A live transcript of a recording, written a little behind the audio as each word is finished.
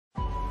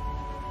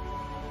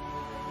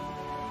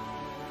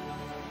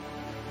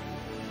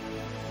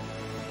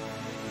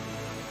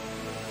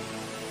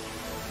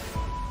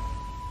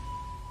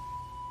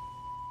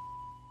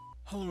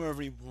Hello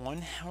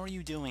everyone, how are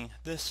you doing?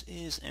 This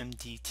is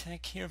MD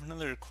Tech here with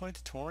another quick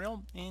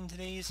tutorial. In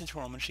today's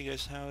tutorial, I'm going to show you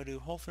guys how to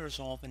hopefully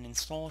resolve an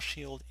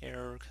Installshield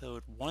error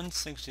code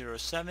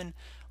 1607,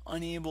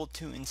 unable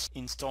to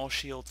install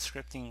Shield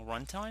scripting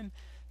runtime.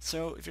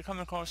 So if you're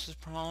coming across this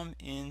problem,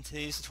 in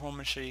today's tutorial I'm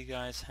going to show you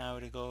guys how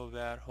to go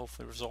about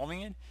hopefully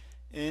resolving it.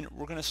 And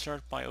we're going to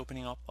start by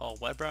opening up a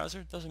web browser.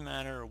 It doesn't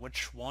matter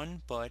which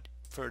one, but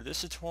for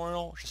this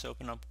tutorial, just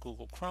open up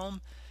Google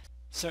Chrome.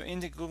 So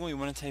into Google you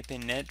want to type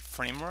in Net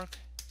Framework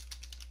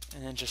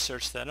and then just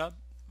search that up.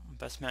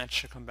 Best match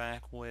should come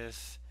back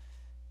with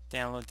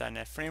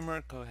download.net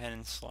framework. Go ahead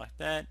and select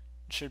that.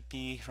 It should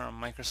be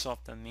from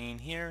Microsoft domain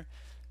here.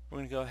 We're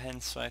going to go ahead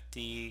and select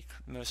the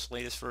most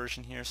latest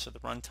version here, so the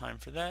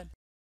runtime for that.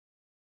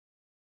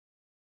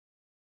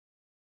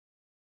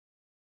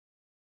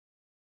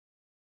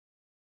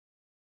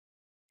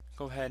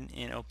 Go ahead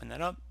and open that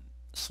up.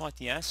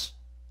 Select yes.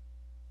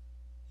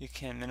 You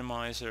can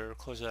minimize or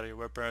close out of your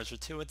web browser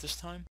too at this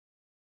time.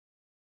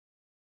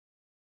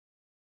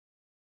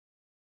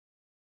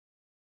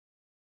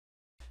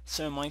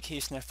 So in my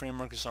case,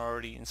 NetFramework is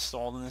already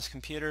installed on this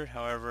computer.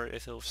 However,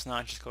 if it's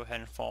not, just go ahead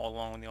and follow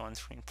along with the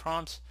on-screen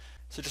prompts.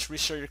 So just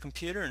restart your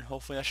computer and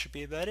hopefully that should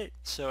be about it.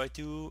 So I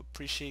do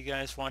appreciate you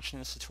guys watching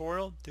this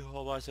tutorial. Do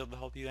hope I was able to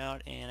help you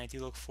out, and I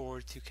do look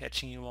forward to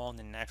catching you all in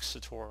the next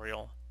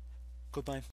tutorial. Goodbye.